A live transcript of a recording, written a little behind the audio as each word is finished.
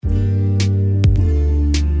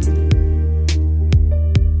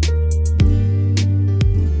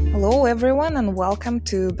everyone, and welcome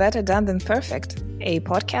to Better Done Than Perfect, a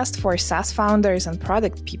podcast for SaaS founders and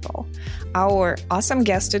product people. Our awesome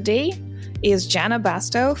guest today is Jana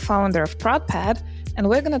Bastow, founder of ProdPad, and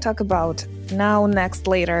we're going to talk about now, next,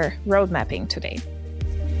 later roadmapping today.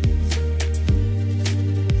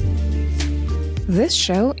 This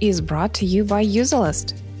show is brought to you by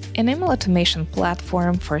Userlist, an email automation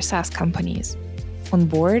platform for SaaS companies.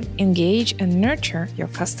 Onboard, engage, and nurture your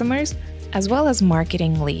customers, as well as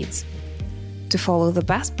marketing leads. To follow the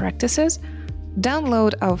best practices,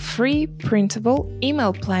 download our free printable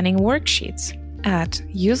email planning worksheets at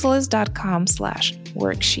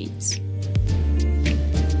useless.com/worksheets.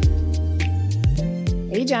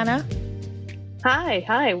 Hey, Jana.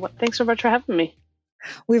 Hi. Thanks so much for having me.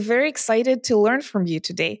 We're very excited to learn from you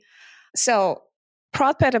today. So,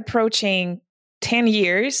 ProdPad approaching 10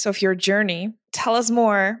 years of your journey. Tell us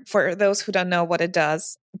more for those who don't know what it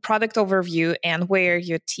does, product overview, and where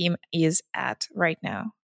your team is at right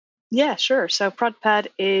now. Yeah, sure. So ProdPad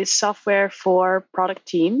is software for product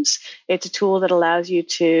teams. It's a tool that allows you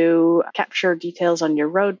to capture details on your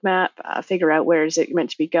roadmap, figure out where is it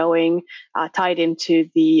meant to be going, tie it into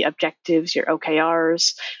the objectives, your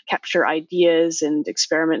OKRs, capture ideas and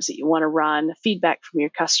experiments that you want to run, feedback from your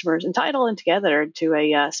customers, and tie it all in together into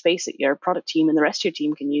a space that your product team and the rest of your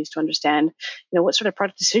team can use to understand, what sort of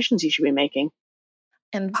product decisions you should be making.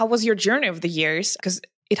 And how was your journey of the years? Because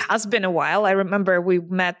it has been a while. I remember we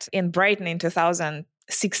met in Brighton in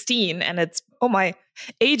 2016, and it's,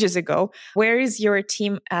 ages ago. Where is your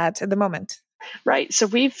team at the moment? Right. So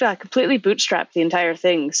we've completely bootstrapped the entire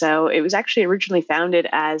thing. So it was actually originally founded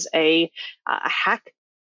as a hack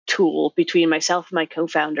tool between myself and my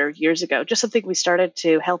co-founder years ago, just something we started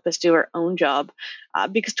to help us do our own job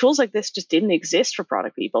because tools like this just didn't exist for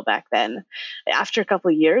product people back then. After a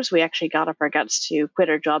couple of years, we actually got up our guts to quit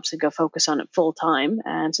our jobs and go focus on it full time.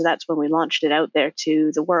 And so that's when we launched it out there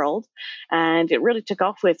to the world. And it really took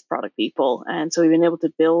off with product people. And so we've been able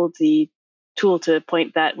to build the tool to the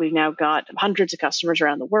point that we've now got hundreds of customers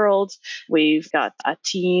around the world. We've got a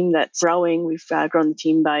team that's growing. We've grown the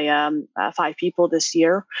team by 5 people this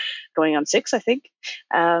year, going on 6, I think.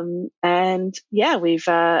 We've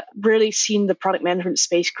really seen the product management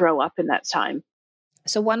space grow up in that time.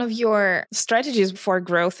 So one of your strategies for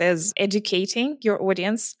growth is educating your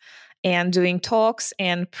audience and doing talks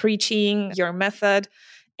and preaching your method.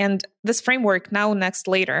 And this framework, now, next,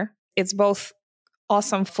 later, it's both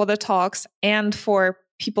awesome for the talks and for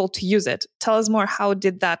people to use it. Tell us more. How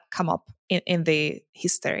did that come up in the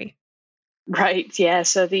history? Right. Yeah.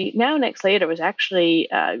 So the Now, Next, Later was actually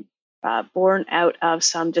born out of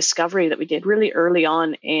some discovery that we did really early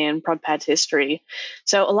on in ProdPad's history.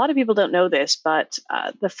 So a lot of people don't know this, but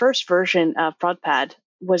the first version of ProdPad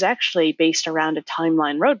was actually based around a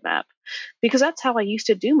timeline roadmap, because that's how I used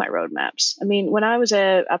to do my roadmaps. I mean, when I was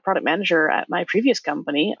a product manager at my previous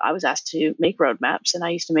company, I was asked to make roadmaps, and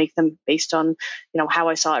I used to make them based on, how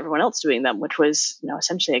I saw everyone else doing them, which was,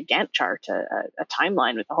 essentially a Gantt chart, a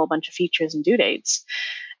timeline with a whole bunch of features and due dates.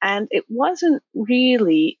 And it wasn't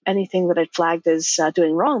really anything that I'd flagged as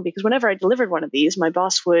doing wrong, because whenever I delivered one of these, my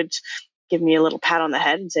boss would give me a little pat on the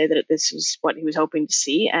head and say that this was what he was hoping to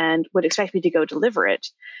see and would expect me to go deliver it.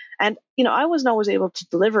 And, I wasn't always able to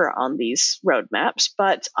deliver on these roadmaps,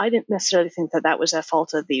 but I didn't necessarily think that that was a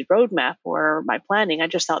fault of the roadmap or my planning. I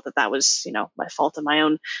just thought that that was, my fault of my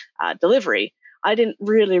own delivery. I didn't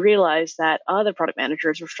really realize that other product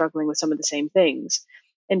managers were struggling with some of the same things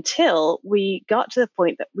until we got to the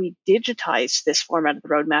point that we digitized this format of the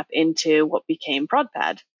roadmap into what became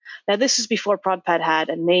ProdPad. Now, this is before ProdPad had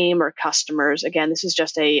a name or customers. Again, this is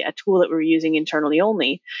just a tool that we were using internally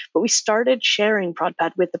only. But we started sharing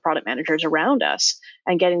ProdPad with the product managers around us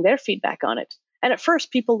and getting their feedback on it. And at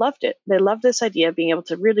first, people loved it. They loved this idea of being able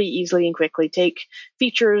to really easily and quickly take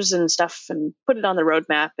features and stuff and put it on the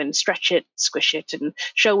roadmap and stretch it, squish it, and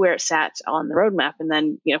show where it sat on the roadmap, and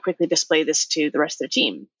then quickly display this to the rest of their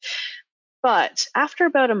team. But after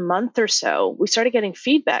about a month or so, we started getting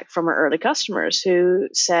feedback from our early customers who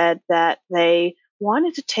said that they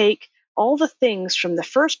wanted to take all the things from the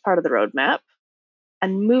first part of the roadmap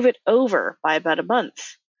and move it over by about a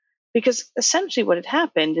month. Because essentially what had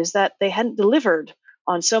happened is that they hadn't delivered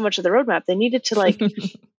on so much of the roadmap. They needed to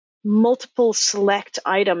multiple select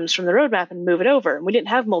items from the roadmap and move it over. And we didn't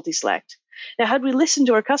have multi-select. Now, had we listened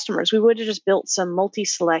to our customers, we would have just built some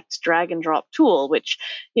multi-select drag and drop tool, which,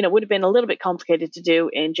 would have been a little bit complicated to do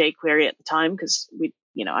in jQuery at the time, because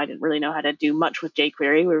I didn't really know how to do much with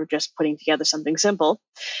jQuery. We were just putting together something simple.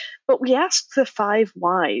 But we asked the 5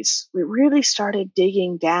 whys. We really started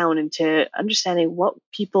digging down into understanding what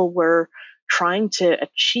people were trying to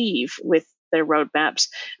achieve with their roadmaps,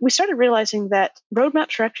 we started realizing that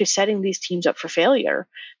roadmaps were actually setting these teams up for failure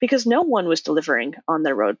because no one was delivering on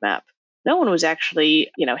their roadmap. No one was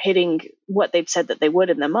actually, hitting what they'd said that they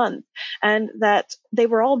would in the month, and that they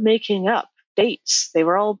were all making up dates. They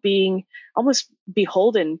were all being almost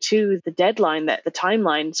beholden to the deadline that the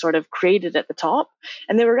timeline sort of created at the top.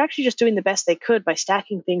 And they were actually just doing the best they could by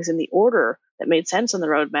stacking things in the order that made sense on the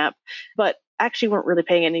roadmap, but actually weren't really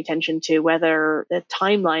paying any attention to whether the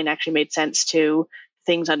timeline actually made sense to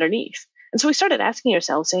things underneath. And so we started asking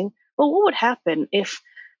ourselves, saying, well, what would happen if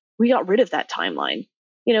we got rid of that timeline?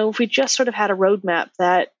 If we just sort of had a roadmap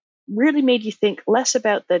that really made you think less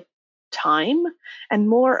about the time and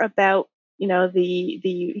more about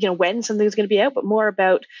when something's going to be out, but more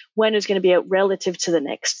about when it's going to be out relative to the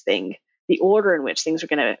next thing, the order in which things are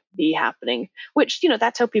going to be happening, which,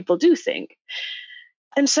 that's how people do think.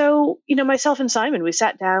 And so, myself and Simon, we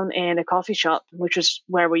sat down in a coffee shop, which was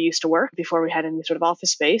where we used to work before we had any sort of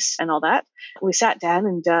office space and all that. We sat down,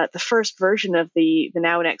 and the first version of the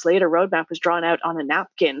Now and X Later roadmap was drawn out on a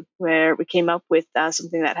napkin, where we came up with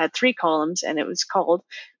something that had 3 columns, and it was called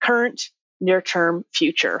Current, Near Term,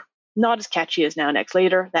 Future. Not as catchy as Now and X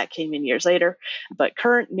Later. That came in years later, but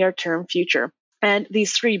Current, Near Term, Future. And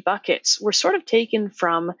these 3 buckets were sort of taken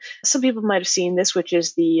from, some people might have seen this, which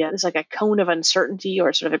is there's like a cone of uncertainty,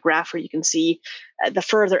 or sort of a graph where you can see the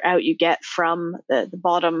further out you get from the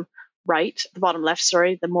bottom left,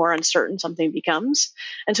 the more uncertain something becomes.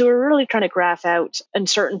 And so we're really trying to graph out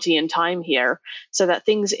uncertainty in time here, so that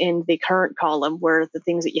things in the current column were the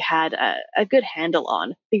things that you had a good handle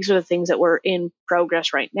on. These are the things that were in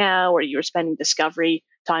progress right now, or you were spending discovery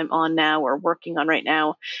time on now or working on right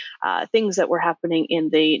now. Things that were happening in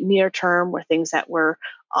the near term were things that were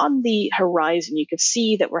on the horizon. You could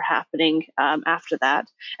see that were happening after that.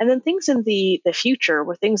 And then things in the future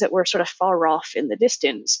were things that were sort of far off in the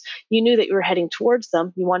distance. You knew that you were heading towards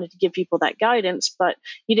them. You wanted to give people that guidance, but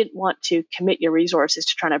you didn't want to commit your resources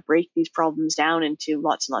to trying to break these problems down into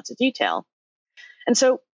lots and lots of detail. And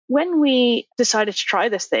so when we decided to try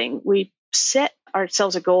this thing, we set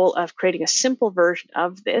ourselves a goal of creating a simple version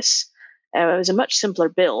of this. It was a much simpler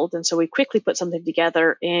build, and so we quickly put something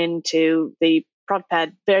together into the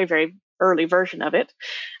ProdPad very, very early version of it,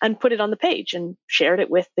 and put it on the page and shared it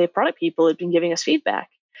with the product people who had been giving us feedback.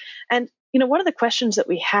 And one of the questions that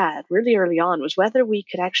we had really early on was whether we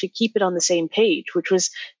could actually keep it on the same page, which was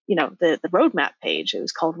the roadmap page. It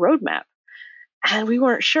was called Roadmap, and we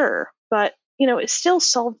weren't sure, but it still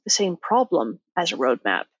solved the same problem as a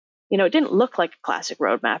roadmap. It didn't look like a classic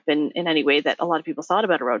roadmap in any way that a lot of people thought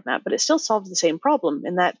about a roadmap, but it still solved the same problem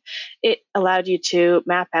in that it allowed you to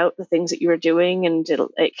map out the things that you were doing, and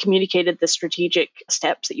it communicated the strategic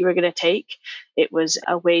steps that you were going to take. It was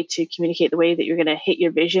a way to communicate the way that you're going to hit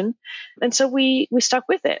your vision. And so we stuck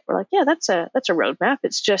with it. We're like, yeah, that's a roadmap.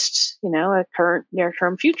 It's just, a current,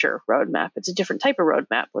 near-term, future roadmap. It's a different type of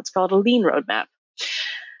roadmap. Let's call it a lean roadmap.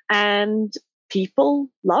 And people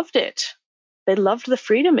loved it. They loved the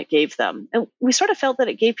freedom it gave them. And we sort of felt that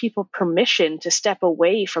it gave people permission to step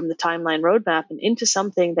away from the timeline roadmap and into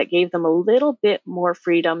something that gave them a little bit more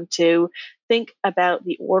freedom to think about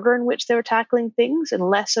the order in which they were tackling things, and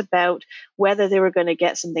less about whether they were going to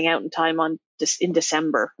get something out in time in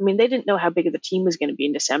December. I mean, they didn't know how big of the team was going to be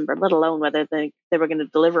in December, let alone whether they were going to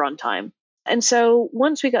deliver on time. And so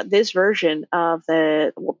once we got this version of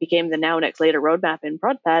what became the Now and X Later roadmap in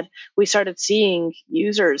ProdPad, we started seeing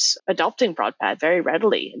users adopting ProdPad very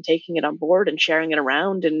readily and taking it on board and sharing it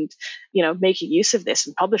around, and making use of this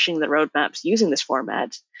and publishing the roadmaps using this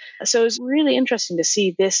format. So it's really interesting to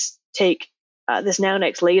see this take this Now and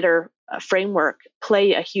X Later framework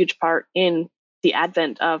play a huge part in the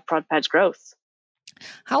advent of ProdPad's growth.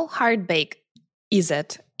 How hard-baked is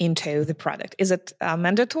it into the product? Is it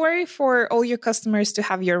mandatory for all your customers to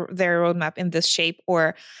have their roadmap in this shape,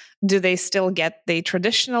 or do they still get the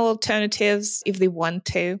traditional alternatives if they want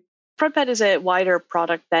to? ProdPad is a wider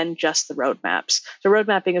product than just the roadmaps. So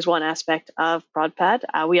roadmapping is one aspect of ProdPad.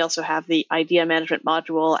 We also have the idea management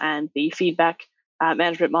module and the feedback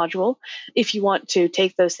management module. If you want to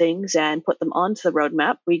take those things and put them onto the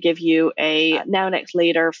roadmap, we give you a Now and X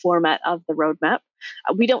Later format of the roadmap.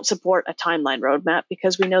 We don't support a timeline roadmap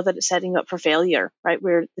because we know that it's setting up for failure, right?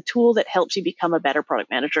 We're the tool that helps you become a better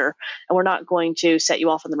product manager, and we're not going to set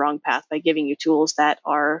you off on the wrong path by giving you tools that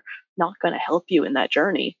are not going to help you in that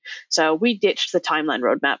journey. So we ditched the timeline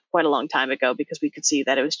roadmap quite a long time ago because we could see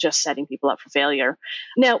that it was just setting people up for failure.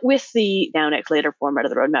 Now, with the Now and X Later format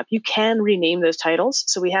of the roadmap, you can rename those titles.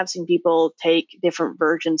 So we have seen people take different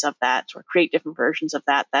versions of that, or create different versions of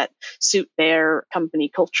that suit their company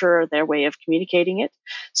culture, their way of communicating it.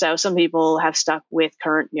 So some people have stuck with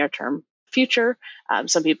current, near term, future.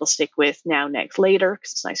 Some people stick with now, next, later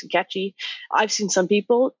because it's nice and catchy. I've seen some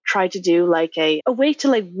people try to do like a way to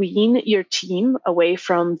like wean your team away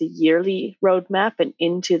from the yearly roadmap and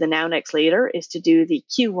into the now, next, later is to do the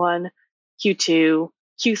Q1, Q2,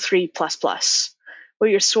 Q3 plus plus, where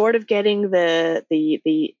you're sort of getting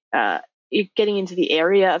you're getting into the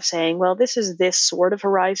area of saying, well, this is this sort of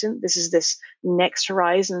horizon, this is this next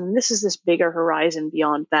horizon, this is this bigger horizon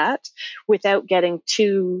beyond that, without getting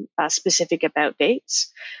too specific about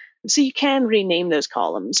dates. So you can rename those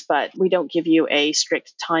columns, but we don't give you a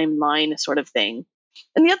strict timeline sort of thing.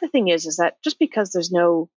 And the other thing is that just because there's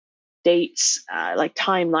no dates like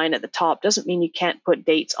timeline at the top doesn't mean you can't put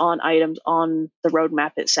dates on items on the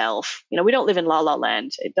roadmap itself. We don't live in La La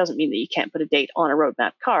Land. It doesn't mean that you can't put a date on a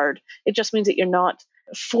roadmap card. It just means that you're not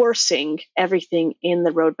forcing everything in the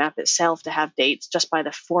roadmap itself to have dates just by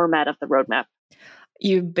the format of the roadmap.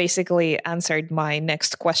 You basically answered my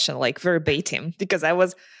next question, like verbatim, because I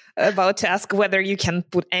was about to ask whether you can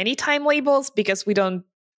put any time labels, because we don't,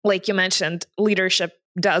 like you mentioned, leadership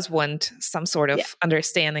does want some sort of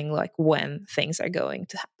understanding like when things are going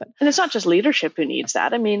to happen. And it's not just leadership who needs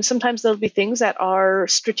that. I mean, sometimes there'll be things that are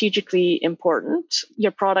strategically important.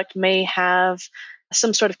 Your product may have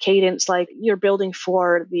some sort of cadence, like you're building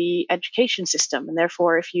for the education system. And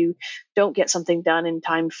therefore, if you don't get something done in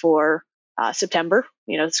time for September,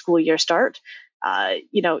 the school year start,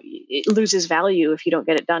 it loses value if you don't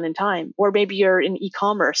get it done in time. Or maybe you're in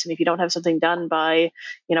e-commerce, and if you don't have something done by,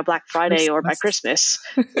 Black Friday or by Christmas,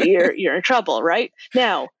 you're in trouble, right?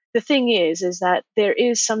 Now, the thing is that there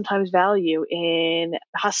is sometimes value in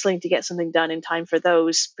hustling to get something done in time for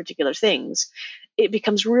those particular things. It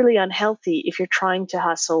becomes really unhealthy if you're trying to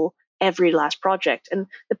hustle every last project. And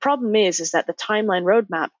the problem is that the timeline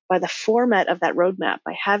roadmap, by the format of that roadmap,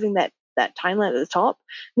 by having that timeline at the top,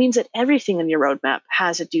 means that everything in your roadmap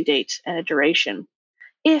has a due date and a duration.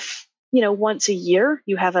 If, once a year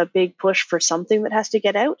you have a big push for something that has to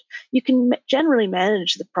get out, you can generally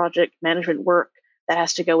manage the project management work that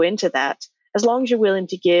has to go into that, as long as you're willing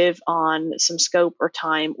to give on some scope or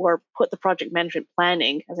time, or put the project management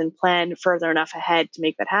planning, as in plan further enough ahead to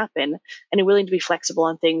make that happen, and you're willing to be flexible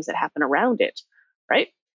on things that happen around it, right?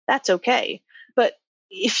 That's okay. But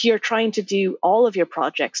if you're trying to do all of your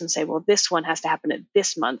projects and say, well, this one has to happen at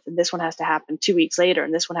this month, and this one has to happen 2 weeks later,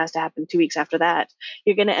 and this one has to happen 2 weeks after that,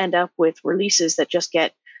 you're going to end up with releases that just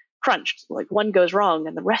get crunched. Like one goes wrong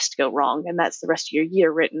and the rest go wrong, and that's the rest of your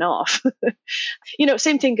year written off.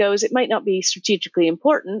 Same thing goes. It might not be strategically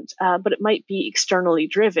important, but it might be externally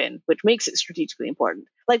driven, which makes it strategically important.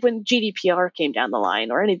 Like when GDPR came down the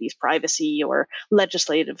line, or any of these privacy or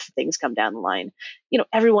legislative things come down the line,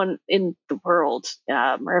 everyone in the world,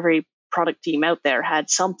 or every product team out there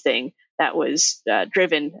had something that was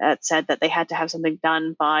driven that said that they had to have something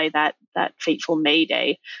done by that fateful May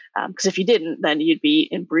Day. Because if you didn't, then you'd be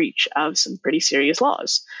in breach of some pretty serious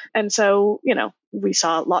laws. And so, we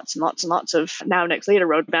saw lots and lots and lots of now, next, later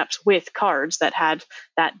roadmaps with cards that had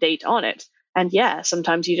that date on it. And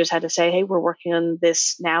sometimes you just had to say, hey, we're working on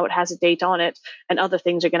this now, it has a date on it, and other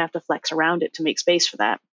things are going to have to flex around it to make space for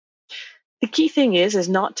that. The key thing is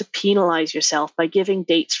not to penalize yourself by giving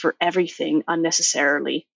dates for everything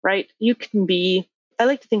unnecessarily, right? You can I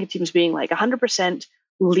like to think of teams being like 100%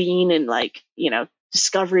 lean and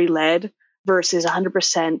discovery led versus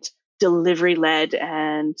 100% delivery led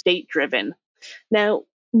and date driven. Now,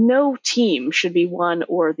 no team should be one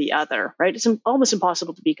or the other, right? It's almost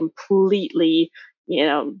impossible to be completely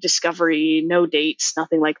discovery, no dates,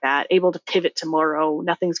 nothing like that, able to pivot tomorrow,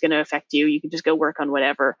 nothing's going to affect you. You can just go work on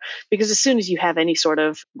whatever. Because as soon as you have any sort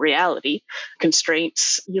of reality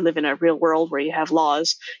constraints, you live in a real world where you have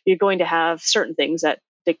laws, you're going to have certain things that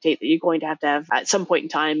dictate that you're going to have at some point in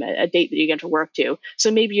time a date that you're going to work to.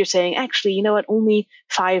 So maybe you're saying, actually, you know what, only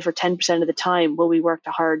 5 or 10% of the time will we work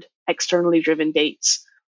to hard externally driven dates.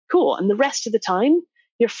 Cool. And the rest of the time,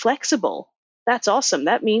 you're flexible. That's awesome.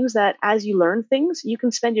 That means that as you learn things, you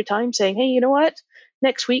can spend your time saying, hey, you know what?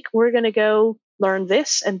 Next week, we're going to go learn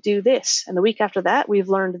this and do this. And the week after that, we've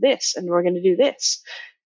learned this and we're going to do this.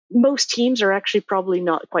 Most teams are actually probably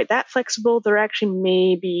not quite that flexible. They're actually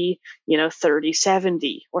maybe, 30,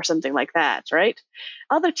 70 or something like that, right?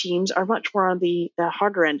 Other teams are much more on the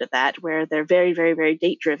harder end of that, where they're very, very, very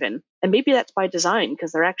date driven. And maybe that's by design,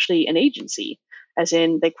 because they're actually an agency, as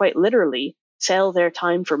in they quite literally sell their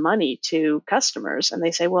time for money to customers. And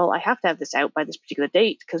they say, well, I have to have this out by this particular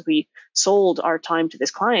date because we sold our time to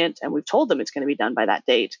this client and we've told them it's going to be done by that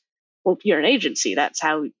date. Well, you're an agency. That's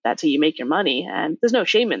how you make your money. And there's no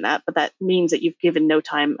shame in that, but that means that you've given no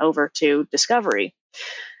time over to discovery.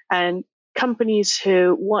 And companies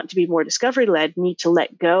who want to be more discovery led need to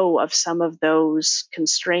let go of some of those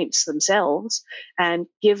constraints themselves and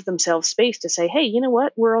give themselves space to say, hey, you know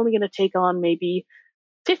what? We're only going to take on maybe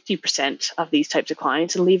 50% of these types of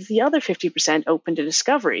clients and leave the other 50% open to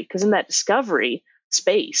discovery. Because in that discovery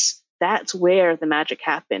space, that's where the magic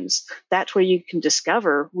happens. That's where you can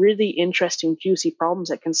discover really interesting, juicy problems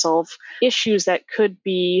that can solve issues that could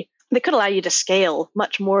allow you to scale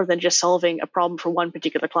much more than just solving a problem for one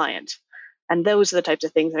particular client. And those are the types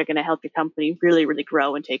of things that are going to help your company really, really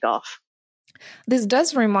grow and take off. This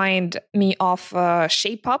does remind me of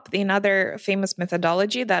ShapeUp, another famous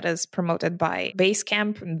methodology that is promoted by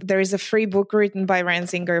Basecamp. There is a free book written by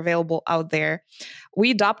Ransinger available out there.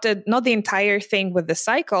 We adopted not the entire thing with the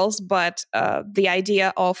cycles, but the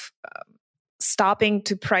idea of stopping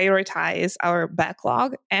to prioritize our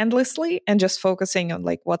backlog endlessly and just focusing on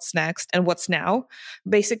like what's next and what's now,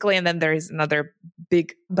 basically. And then there is another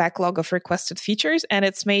big backlog of requested features, and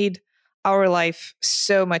it's made our life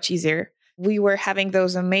so much easier. We were having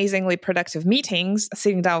those amazingly productive meetings,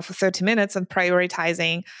 sitting down for 30 minutes and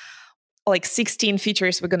prioritizing like 16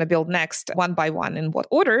 features we're going to build next, one by one. In what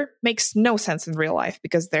order makes no sense in real life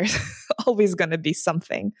because there's always going to be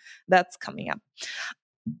something that's coming up.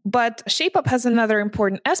 But ShapeUp has another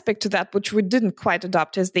important aspect to that, which we didn't quite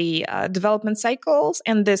adopt, is the development cycles.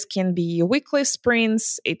 And this can be weekly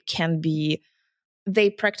sprints. It can be,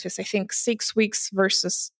 they practice, I think, 6 weeks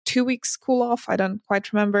versus 2 weeks cool off. I don't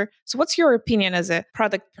quite remember. So what's your opinion as a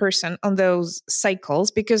product person on those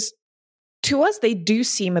cycles? Because to us, they do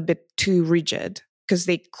seem a bit too rigid because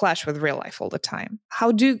they clash with real life all the time.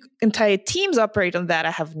 How do entire teams operate on that?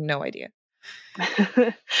 I have no idea.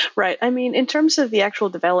 Right. I mean, in terms of the actual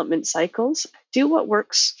development cycles, do what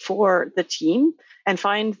works for the team and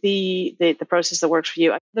find the process that works for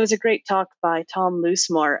you. There was a great talk by Tom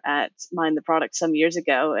Loosemore at Mind the Product some years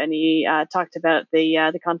ago, and he talked about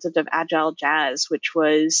the concept of agile jazz, which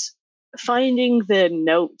was finding the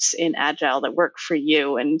notes in agile that work for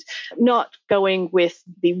you and not going with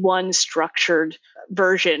the one structured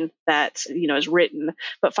version that is written,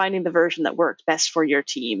 but finding the version that works best for your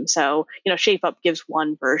team. So ShapeUp gives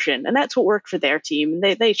one version, and that's what worked for their team.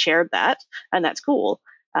 They shared that, and that's cool.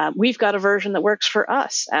 We've got a version that works for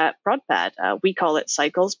us at ProdPad. We call it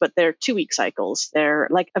cycles, but they're 2-week cycles. They're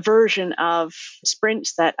like a version of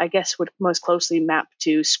sprints that I guess would most closely map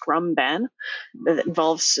to Scrumban. That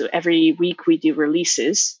involves every week we do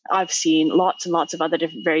releases. I've seen lots and lots of other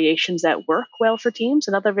different variations that work well for teams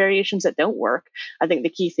and other variations that don't work. I think the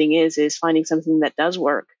key thing is finding something that does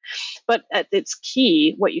work. But at its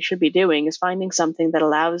key, what you should be doing is finding something that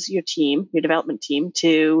allows your team, your development team,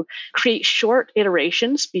 to create short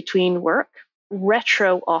iterations between work,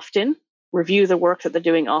 retro often, review the work that they're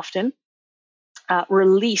doing often,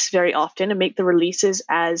 release very often, and make the releases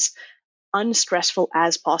as unstressful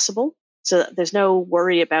as possible. So that there's no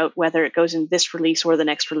worry about whether it goes in this release or the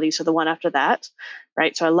next release or the one after that,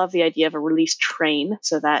 right? So I love the idea of a release train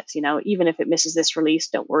so that, even if it misses this release,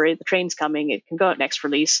 don't worry, the train's coming, it can go out next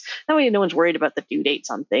release. That way no one's worried about the due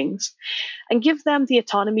dates on things. And give them the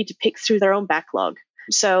autonomy to pick through their own backlog.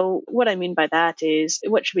 So what I mean by that is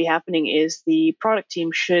what should be happening is the product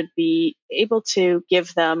team should be able to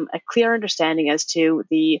give them a clear understanding as to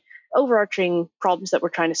the overarching problems that we're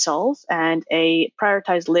trying to solve and a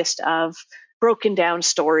prioritized list of broken down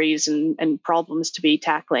stories and problems to be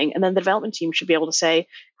tackling. And then the development team should be able to say,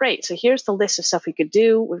 great, so here's the list of stuff we could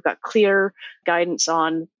do. We've got clear guidance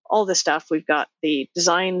on all this stuff. We've got the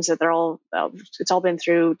designs that it's all been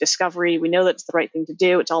through discovery. We know that it's the right thing to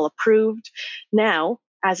do. It's all approved. Now,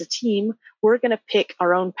 as a team, we're going to pick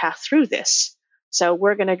our own path through this. So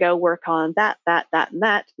we're going to go work on that, and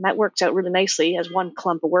that. And that works out really nicely as one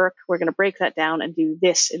clump of work. We're going to break that down and do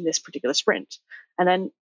this in this particular sprint, and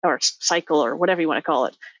then, or cycle, or whatever you want to call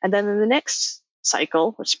it. And then in the next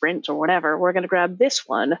cycle or sprint or whatever, we're going to grab this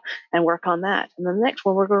one and work on that. And then the next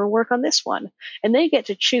one, we're going to work on this one. And they get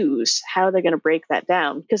to choose how they're going to break that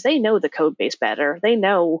down because they know the code base better. They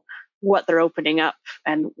know what they're opening up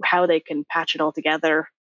and how they can patch it all together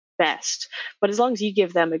best. But as long as you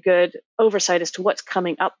give them a good oversight as to what's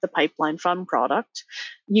coming up the pipeline from product,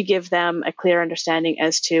 you give them a clear understanding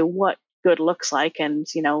as to what good looks like and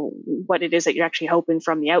what it is that you're actually hoping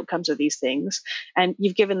from the outcomes of these things, and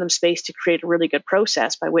you've given them space to create a really good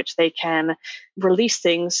process by which they can release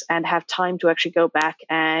things and have time to actually go back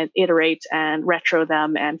and iterate and retro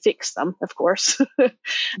them and fix them, of course.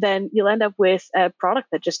 Then you'll end up with a product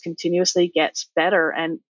that just continuously gets better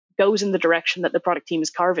and goes in the direction that the product team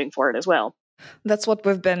is carving for it as well. That's what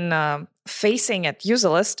we've been facing at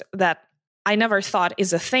Userlist that I never thought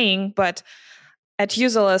is a thing, but at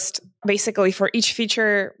Userlist, basically for each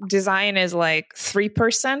feature, design is like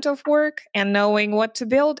 3% of work and knowing what to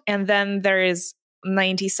build. And then there is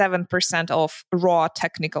 97% of raw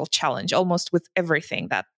technical challenge, almost with everything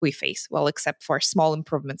that we face, well, except for small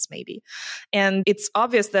improvements maybe. And it's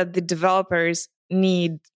obvious that the developers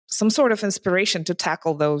need some sort of inspiration to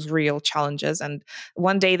tackle those real challenges. And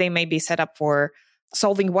one day they may be set up for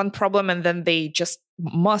solving one problem and then they just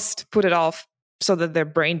must put it off so that their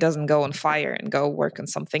brain doesn't go on fire and go work on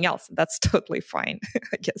something else. That's totally fine,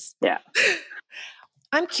 I guess. Yeah.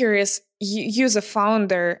 I'm curious, you as a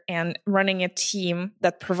founder and running a team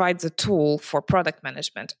that provides a tool for product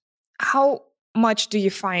management, how much do you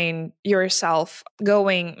find yourself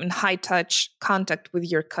going in high touch contact with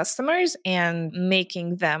your customers and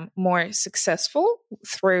making them more successful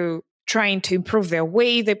through trying to improve their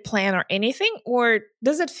way they plan or anything? Or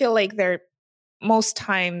does it feel like they're most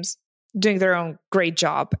times doing their own great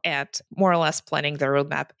job at more or less planning their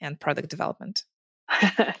roadmap and product development?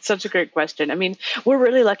 Such a great question. I mean, we're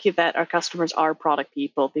really lucky that our customers are product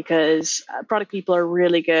people because product people are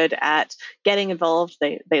really good at getting involved.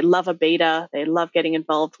 They love a beta. They love getting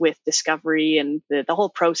involved with discovery and the whole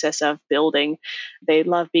process of building. They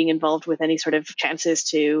love being involved with any sort of chances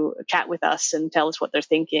to chat with us and tell us what they're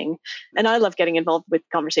thinking. And I love getting involved with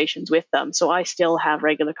conversations with them. So I still have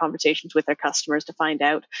regular conversations with our customers to find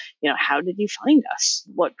out, how did you find us?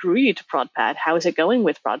 What drew you to ProdPad? How is it going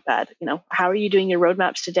with ProdPad? How are you doing your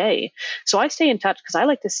roadmaps today? So I stay in touch because I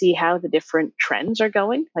like to see how the different trends are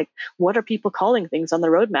going. Like, what are people calling things on the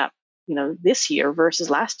roadmap, this year versus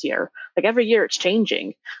last year? Like every year it's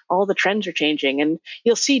changing. All the trends are changing, and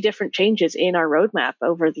you'll see different changes in our roadmap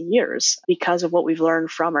over the years because of what we've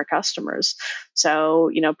learned from our customers.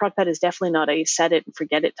 So, ProdPad is definitely not a set it and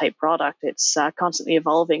forget it type product. It's constantly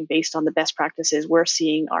evolving based on the best practices we're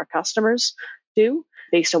seeing our customers do,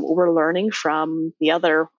 based on what we're learning from the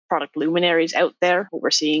other product luminaries out there, what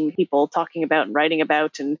we're seeing people talking about and writing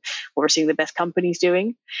about, and what we're seeing the best companies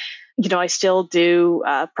doing. I still do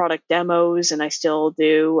product demos, and I still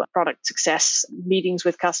do product success meetings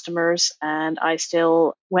with customers. And I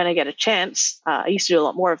still, when I get a chance, I used to do a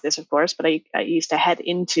lot more of this, of course, but I used to head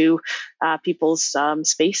into people's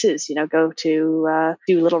spaces, go to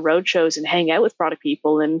do little road shows and hang out with product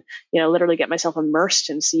people and, literally get myself immersed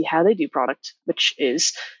and see how they do product, which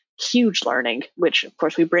is huge learning, which of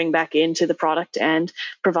course we bring back into the product and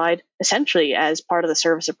provide essentially as part of the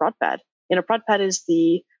service of ProdPad. ProdPad is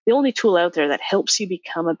the only tool out there that helps you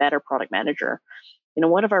become a better product manager.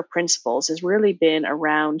 One of our principles has really been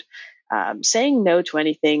around saying no to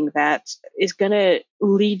anything that is going to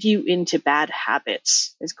lead you into bad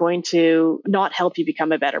habits, is going to not help you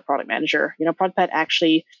become a better product manager. ProdPad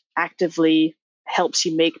actually actively helps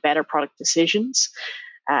you make better product decisions.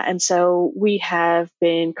 And so we have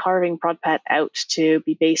been carving ProdPad out to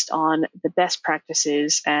be based on the best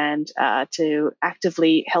practices and to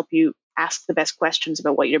actively help you ask the best questions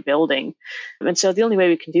about what you're building. And so the only way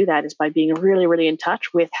we can do that is by being really, really in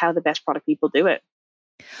touch with how the best product people do it.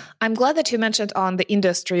 I'm glad that you mentioned on the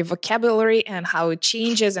industry vocabulary and how it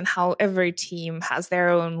changes and how every team has their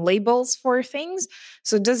own labels for things.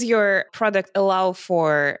 So does your product allow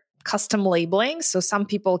for custom labeling? So some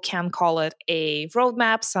people can call it a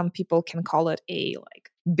roadmap, some people can call it a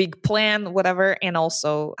big plan, whatever, and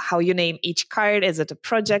also how you name each card. Is it a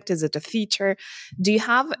project? Is it a feature? Do you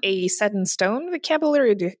have a set in stone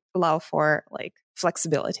vocabulary, or do you allow for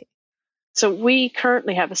flexibility? So we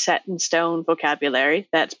currently have a set in stone vocabulary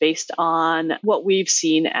that's based on what we've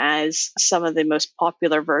seen as some of the most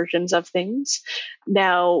popular versions of things.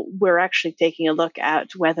 Now we're actually taking a look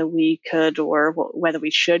at whether we could or whether we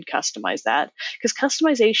should customize that, because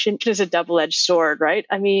customization is a double-edged sword, right?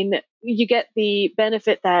 I mean, you get the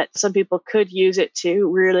benefit that some people could use it to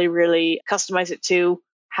really, really customize it to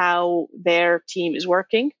how their team is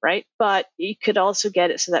working, right? But you could also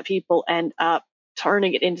get it so that people end up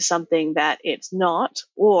turning it into something that it's not,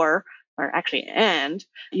 and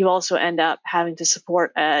you also end up having to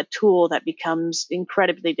support a tool that becomes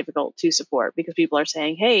incredibly difficult to support because people are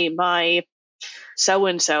saying, hey, my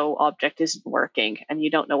so-and-so object isn't working, and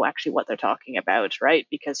you don't know actually what they're talking about, right?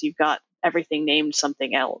 Because you've got everything named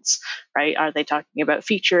something else, right? Are they talking about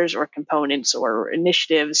features or components or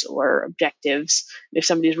initiatives or objectives? If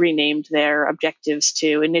somebody's renamed their objectives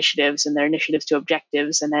to initiatives and their initiatives to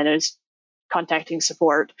objectives, and then is contacting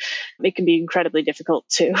support, it can be incredibly difficult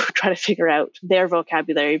to try to figure out their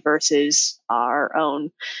vocabulary versus our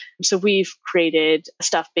own. So we've created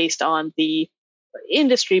stuff based on the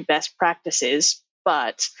industry best practices,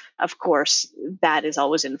 but of course that is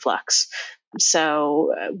always in flux.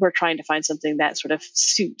 So we're trying to find something that sort of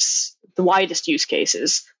suits the widest use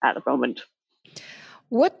cases at the moment.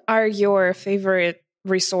 What are your favorite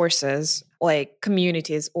resources, like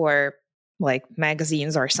communities or like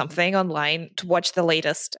magazines or something online to watch the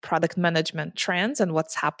latest product management trends and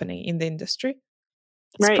what's happening in the industry?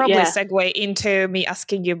 It's Right. probably a Yeah. segue into me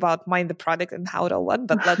asking you about Mind the Product and how to what,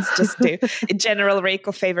 but let's just do a general rake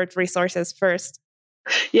of favorite resources first.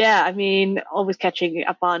 Yeah, I mean, always catching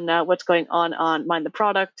up on what's going on Mind the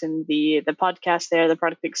Product and the podcast there, the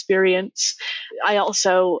product experience. I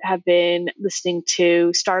also have been listening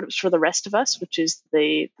to Startups for the Rest of Us, which is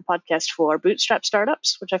the podcast for bootstrap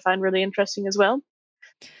startups, which I find really interesting as well.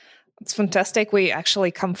 It's fantastic. We actually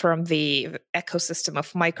come from the ecosystem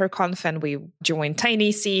of MicroConf and we joined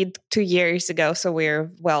Tiny Seed 2 years ago. So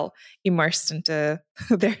we're well immersed into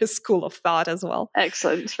their school of thought as well.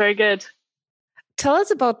 Excellent. Very good. Tell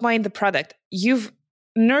us about Mind the Product. You've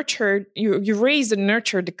nurtured, you raised and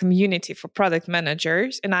nurtured the community for product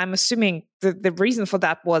managers. And I'm assuming the reason for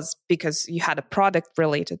that was because you had a product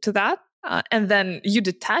related to that. And then you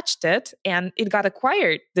detached it and it got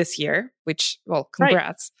acquired this year, which, well,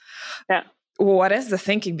 congrats. Right. Yeah. What is the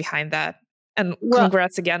thinking behind that? And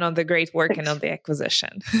congrats again on the great work and on the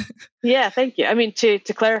acquisition. Yeah, thank you. I mean, to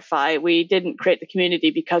clarify, we didn't create the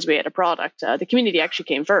community because we had a product. The community actually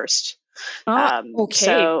came first. Okay.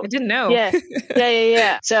 So, I didn't know.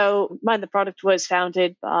 Yeah. So Mind the Product was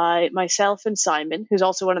founded by myself and Simon, who's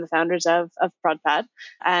also one of the founders of ProdPad.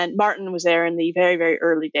 And Martin was there in the very, very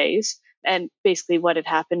early days. And basically what had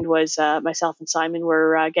happened was myself and Simon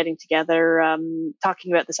were getting together,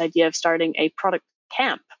 talking about this idea of starting a product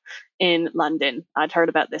camp in London. I'd heard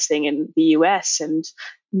about this thing in the US and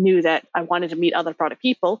knew that I wanted to meet other product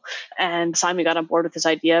people. And Simon got on board with this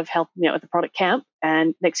idea of helping me out with the product camp.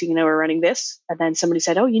 And next thing you know, we're running this. And then somebody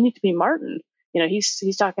said, "Oh, you need to be Martin. You know,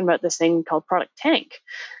 he's talking about this thing called Product Tank."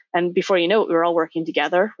 And before you know it, we were all working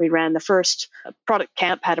together. We ran the first product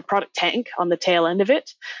camp, had a product tank on the tail end of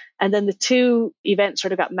it. And then the two events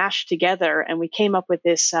sort of got mashed together. And we came up with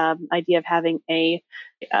this idea of having a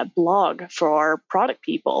blog for product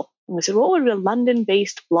people. And we said, what would a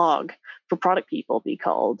London-based blog for product people be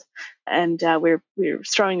called? And we were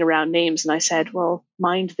throwing around names. And I said, well,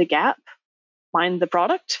 Mind the Gap, Mind the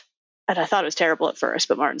Product. And I thought it was terrible at first,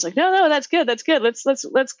 but Martin's like, no, that's good.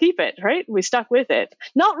 Let's keep it, right? We stuck with it,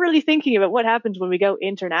 not really thinking about what happens when we go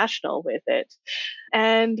international with it.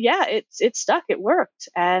 And yeah, it stuck. It worked.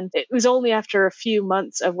 And it was only after a few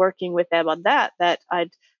months of working with them on that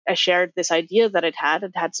I shared this idea that I'd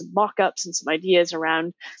had some mock-ups and some ideas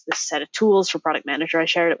around this set of tools for product manager. I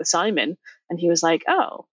shared it with Simon, and he was like,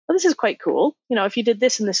 oh, well, this is quite cool. You know, if you did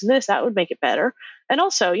this and this and this, that would make it better. And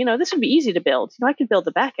also, you know, this would be easy to build. You know, I can build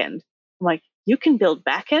the back end. I'm like, you can build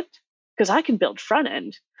back end? Because I can build front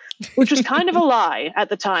end, which was kind of a lie at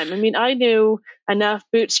the time. I mean, I knew enough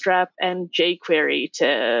Bootstrap and jQuery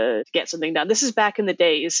to get something done. This is back in the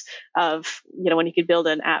days of, you know, when you could build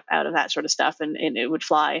an app out of that sort of stuff and it would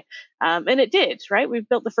fly. And it did, right? We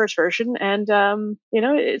built the first version and, you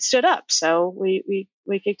know, it stood up. So we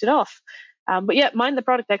kicked it off. But yeah, Mind the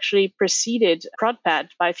Product actually preceded ProdPad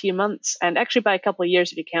by a few months and actually by a couple of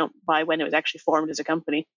years if you count by when it was actually formed as a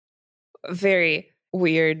company. Very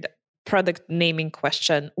weird product naming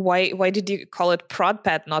question. Why did you call it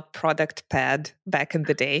ProdPad, not Product Pad back in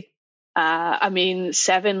the day? I mean,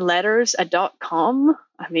 7 letters, a .com.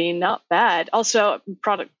 I mean, not bad. Also,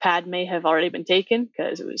 Product Pad may have already been taken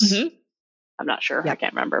because it was, I'm not sure. Yep. I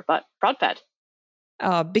can't remember, but ProdPad.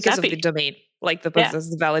 Because Snappy. Of the domain, like the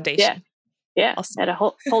validation. Yeah. Awesome. Had a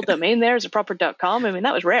whole domain there as a proper .com. I mean,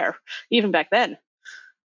 that was rare, even back then.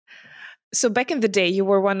 So back in the day, you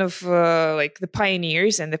were one of like the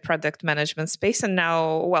pioneers in the product management space, and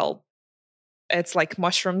now, well, it's like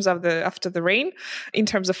mushrooms after the rain in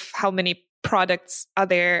terms of how many products are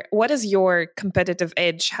there. What is your competitive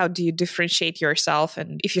edge? How do you differentiate yourself?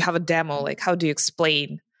 And if you have a demo, like how do you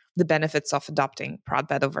explain the benefits of adopting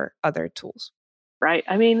ProdPad over other tools? Right.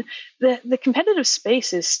 I mean, the competitive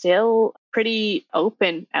space is still pretty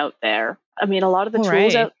open out there. I mean, a lot of the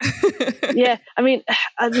tools out. Yeah, I mean,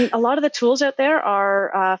 a lot of the tools out there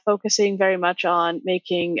are focusing very much on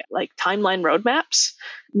making like timeline roadmaps.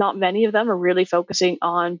 Not many of them are really focusing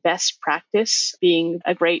on best practice being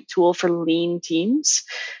a great tool for lean teams.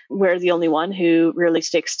 We're the only one who really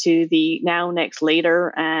sticks to the now, next,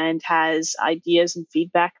 later, and has ideas and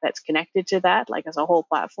feedback that's connected to that, like as a whole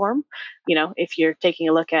platform. You know, if you're taking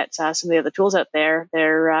a look at some of the other tools out there,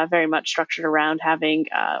 they're very much structured around having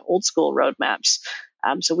old school roadmaps.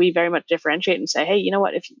 So we very much differentiate and say, hey, you know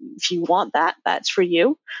what, if you want that, that's for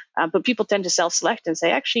you. But people tend to self-select and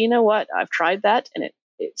say, actually, you know what, I've tried that and it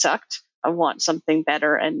sucked. I want something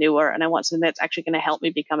better and newer, and I want something that's actually going to help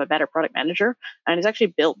me become a better product manager. And it's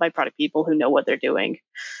actually built by product people who know what they're doing.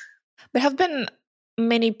 There have been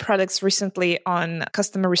many products recently on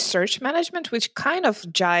customer research management, which kind of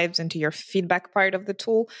jives into your feedback part of the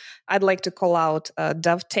tool. I'd like to call out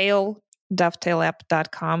Dovetail,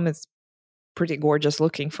 dovetailapp.com. It's pretty gorgeous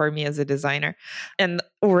looking for me as a designer. And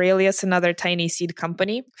Aurelius, another Tiny Seed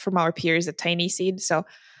company from our peers at Tiny Seed. So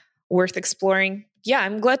worth exploring. Yeah,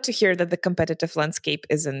 I'm glad to hear that the competitive landscape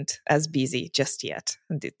isn't as busy just yet,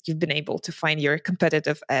 and that you've been able to find your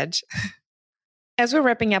competitive edge. As we're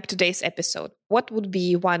wrapping up today's episode, what would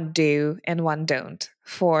be one do and one don't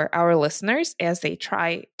for our listeners as they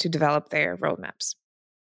try to develop their roadmaps?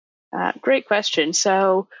 Great question.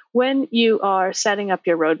 So when you are setting up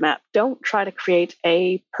your roadmap, don't try to create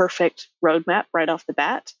a perfect roadmap right off the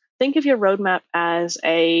bat. Think of your roadmap as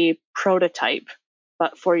a prototype,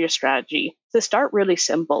 but for your strategy. To start really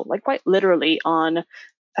simple, like quite literally on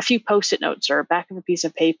a few post-it notes or back of a piece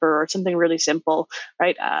of paper or something really simple,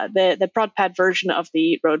 right? The ProdPad version of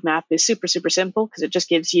the roadmap is super, super simple because it just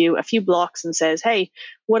gives you a few blocks and says, hey,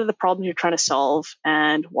 what are the problems you're trying to solve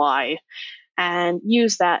and why? And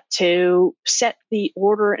use that to set the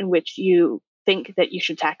order in which you think that you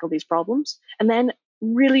should tackle these problems. And then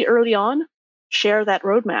really early on, share that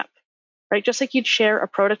roadmap, right? Just like you'd share a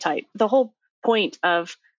prototype. The whole point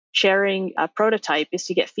of sharing a prototype is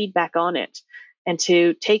to get feedback on it and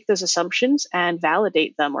to take those assumptions and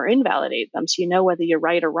validate them or invalidate them so you know whether you're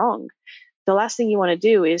right or wrong. The last thing you want to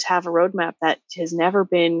do is have a roadmap that has never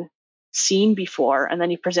been seen before, and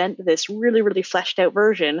then you present this really, really fleshed out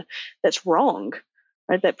version that's wrong,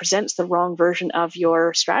 right? That presents the wrong version of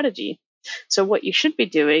your strategy. So what you should be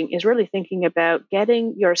doing is really thinking about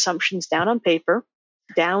getting your assumptions down on paper,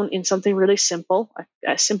 down in something really simple,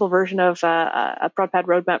 a simple version of a ProdPad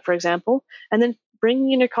roadmap, for example, and then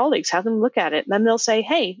bring in your colleagues, have them look at it, and then they'll say,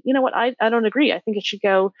 hey, you know what, I don't agree. I think it should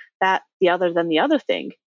go that, the other, than the other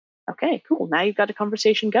thing. Okay, cool. Now you've got a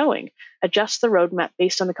conversation going. Adjust the roadmap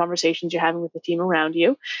based on the conversations you're having with the team around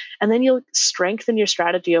you, and then you'll strengthen your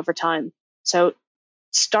strategy over time. So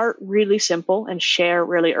start really simple and share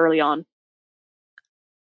really early on.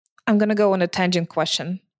 I'm going to go on a tangent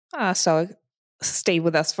question. So stay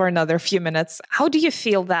with us for another few minutes. How do you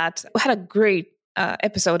feel that we had a great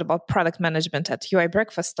episode about product management at UI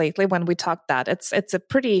Breakfast lately when we talked that it's a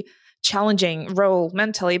pretty challenging role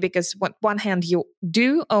mentally because on one hand you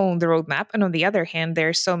do own the roadmap, and on the other hand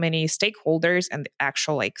there's so many stakeholders and the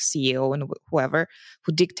actual like CEO and whoever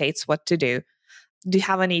who dictates what to do. Do you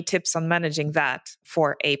have any tips on managing that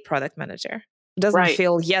for a product manager who doesn't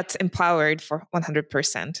feel yet empowered for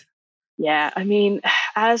 100%? Yeah, I mean,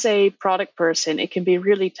 as a product person, it can be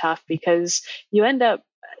really tough because you end up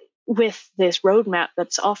with this roadmap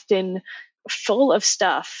that's often full of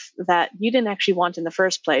stuff that you didn't actually want in the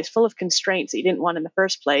first place, full of constraints that you didn't want in the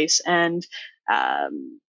first place. And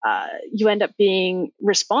you end up being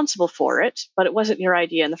responsible for it, but it wasn't your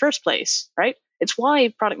idea in the first place, right? It's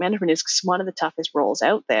why product management is one of the toughest roles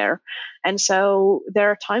out there. And so there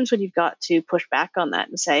are times when you've got to push back on that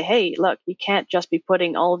and say, hey, look, you can't just be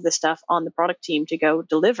putting all of this stuff on the product team to go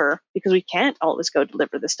deliver, because we can't always go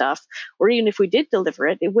deliver the stuff. Or even if we did deliver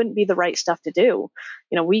it, it wouldn't be the right stuff to do.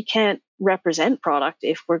 You know, we can't represent product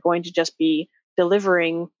if we're going to just be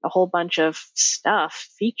delivering a whole bunch of stuff,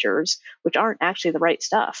 features, which aren't actually the right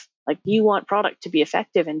stuff. Like, do you want product to be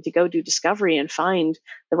effective and to go do discovery and find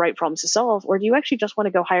the right problems to solve? Or do you actually just want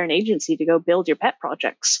to go hire an agency to go build your pet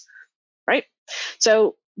projects, right?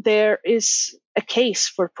 So there is a case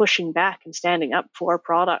for pushing back and standing up for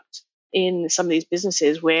product in some of these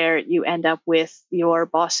businesses where you end up with your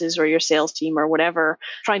bosses or your sales team or whatever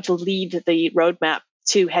trying to lead the roadmap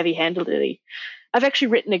too heavy-handedly. I've actually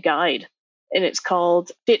written a guide, and it's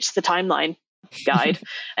called Ditch the Timeline Guide.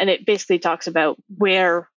 And it basically talks about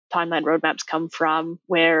where timeline roadmaps come from,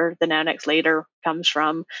 where the now, next, later comes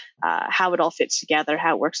from, how it all fits together,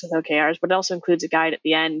 how it works with OKRs. But it also includes a guide at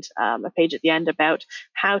the end, a page at the end about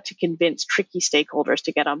how to convince tricky stakeholders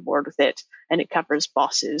to get on board with it. And it covers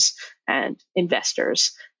bosses and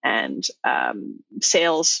investors and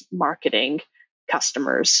sales, marketing,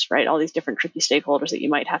 customers, right? All these different tricky stakeholders that you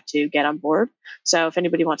might have to get on board. So if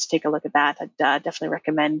anybody wants to take a look at that, I'd definitely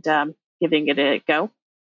recommend giving it a go.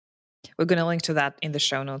 We're going to link to that in the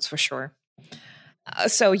show notes for sure.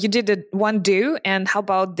 So you did the one do, and how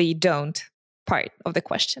about the don't part of the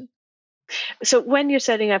question? So when you're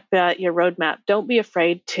setting up your roadmap, don't be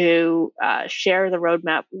afraid to share the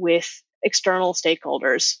roadmap with external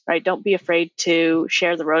stakeholders, right? Don't be afraid to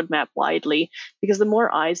share the roadmap widely, because the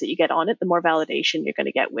more eyes that you get on it, the more validation you're going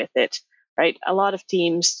to get with it, right? A lot of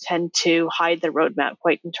teams tend to hide their roadmap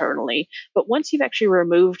quite internally. But once you've actually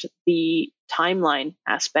removed the timeline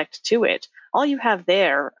aspect to it, all you have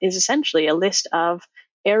there is essentially a list of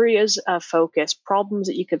areas of focus, problems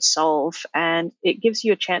that you could solve, and it gives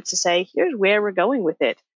you a chance to say, here's where we're going with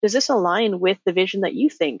it. Does this align with the vision that you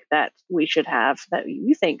think that we should have, that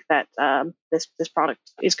you think that this product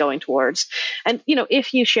is going towards? And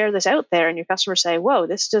if you share this out there and your customers say, whoa,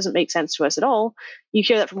 this doesn't make sense to us at all, you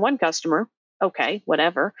hear that from one customer, okay,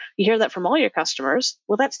 whatever. You hear that from all your customers,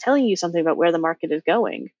 well, that's telling you something about where the market is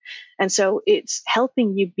going. And so it's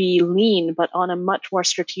helping you be lean, but on a much more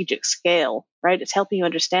strategic scale, right? It's helping you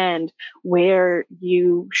understand where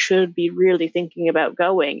you should be really thinking about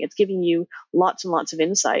going. It's giving you lots and lots of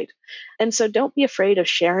insight. And so don't be afraid of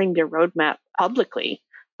sharing your roadmap publicly,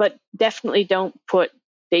 but definitely don't put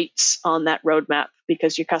dates on that roadmap,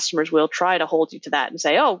 because your customers will try to hold you to that and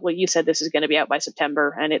say, oh, well, you said this is going to be out by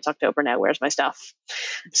September and it's October now. Where's my stuff?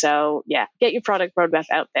 So yeah, get your product roadmap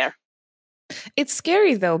out there. It's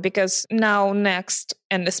scary though, because now next,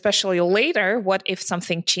 and especially later, what if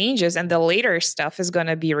something changes and the later stuff is going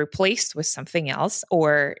to be replaced with something else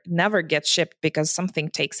or never get shipped because something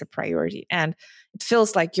takes a priority? And it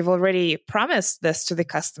feels like you've already promised this to the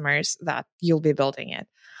customers that you'll be building it.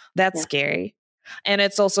 That's scary. And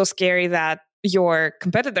it's also scary that your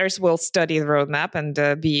competitors will study the roadmap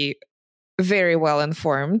and be very well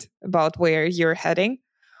informed about where you're heading.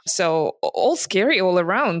 So all scary all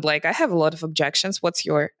around. Like, I have a lot of objections. What's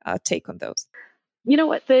your take on those? You know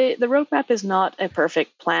what? The roadmap is not a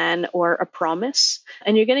perfect plan or a promise,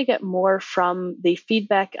 and you're going to get more from the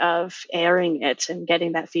feedback of airing it and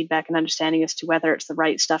getting that feedback and understanding as to whether it's the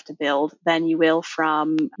right stuff to build than you will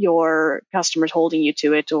from your customers holding you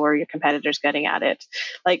to it or your competitors getting at it.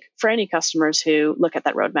 Like, for any customers who look at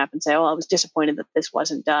that roadmap and say, oh, I was disappointed that this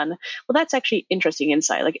wasn't done. Well, that's actually interesting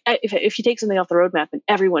insight. Like, if you take something off the roadmap and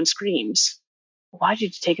everyone screams, why did you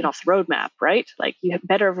take it off the roadmap, right? Like, you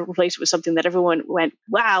better replace it with something that everyone went,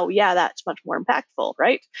 wow, yeah, that's much more impactful,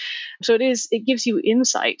 right? So it gives you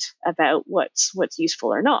insight about what's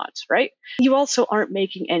useful or not, right? You also aren't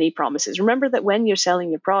making any promises. Remember that when you're selling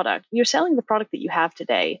your product, you're selling the product that you have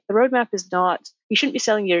today. The roadmap is not, you shouldn't be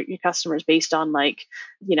selling your customers based on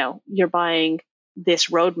you're buying this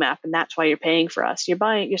roadmap and that's why you're paying for us. You're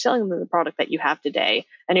selling them the product that you have today,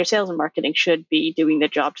 and your sales and marketing should be doing the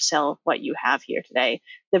job to sell what you have here today.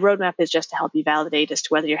 The roadmap is just to help you validate as to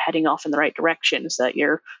whether you're heading off in the right direction, so that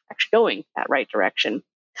you're actually going that right direction.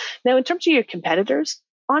 Now, in terms of your competitors,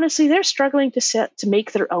 honestly, they're struggling to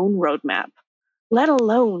make their own roadmap, let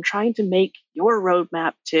alone trying to make your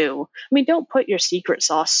roadmap too. I mean, don't put your secret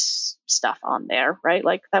sauce stuff on there, right?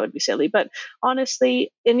 Like, that would be silly. But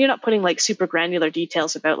honestly, and you're not putting like super granular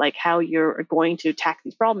details about like how you're going to attack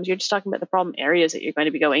these problems. You're just talking about the problem areas that you're going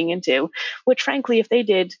to be going into, which frankly, if they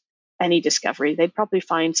did any discovery, they'd probably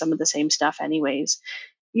find some of the same stuff anyways.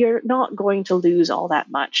 You're not going to lose all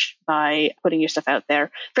that much by putting your stuff out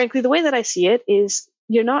there. Frankly, the way that I see it is,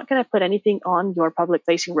 you're not going to put anything on your public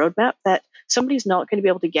facing roadmap that somebody's not going to be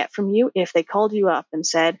able to get from you if they called you up and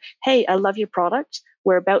said, hey, I love your product.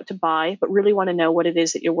 We're about to buy, but really want to know what it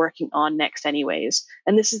is that you're working on next anyways.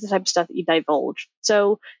 And this is the type of stuff that you divulge.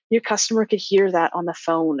 So your customer could hear that on the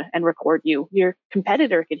phone and record you. Your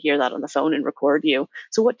competitor could hear that on the phone and record you.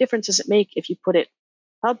 So what difference does it make if you put it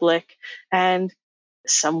public and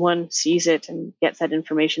someone sees it and gets that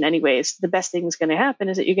information anyways? The best thing that's going to happen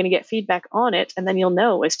is that you're going to get feedback on it, and then you'll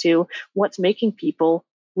know as to what's making people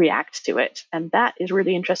react to it. And that is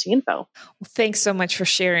really interesting info. Well, thanks so much for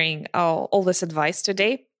sharing all this advice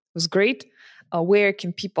today. It was great. Where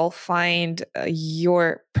can people find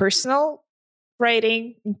your personal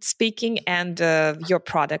writing, speaking, and your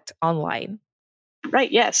product online?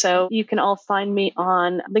 Right. Yeah. So you can all find me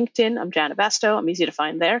on LinkedIn. I'm Jana Basto. I'm easy to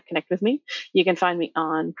find there. Connect with me. You can find me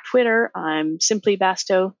on Twitter. I'm simply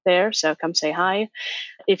Basto there. So come say hi.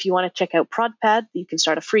 If you want to check out ProdPad, you can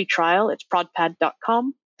start a free trial. It's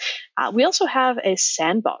prodpad.com. We also have a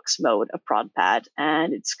sandbox mode of ProdPad,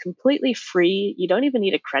 and it's completely free. You don't even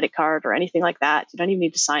need a credit card or anything like that. You don't even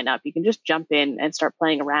need to sign up. You can just jump in and start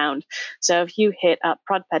playing around. So if you hit up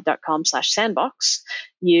prodpad.com/sandbox,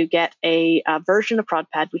 you get a version of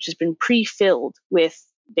ProdPad which has been pre-filled with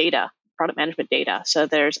data, product management data. So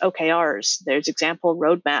there's OKRs, there's example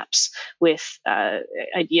roadmaps with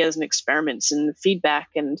ideas and experiments and feedback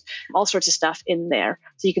and all sorts of stuff in there.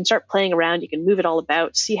 So you can start playing around, you can move it all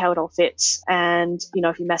about, see how it all fits. And,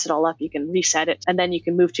 if you mess it all up, you can reset it, and then you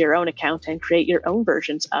can move to your own account and create your own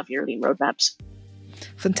versions of your lean roadmaps.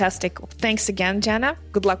 Fantastic. Thanks again, Jana.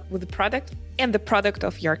 Good luck with the product and the product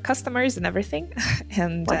of your customers and everything.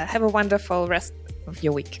 And have a wonderful rest of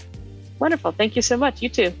your week. Wonderful. Thank you so much. You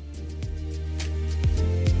too.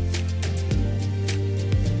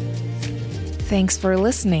 Thanks for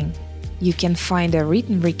listening. You can find a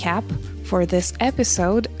written recap for this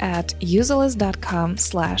episode at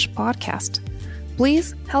userless.com/podcast.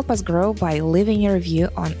 Please help us grow by leaving a review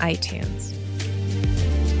on iTunes.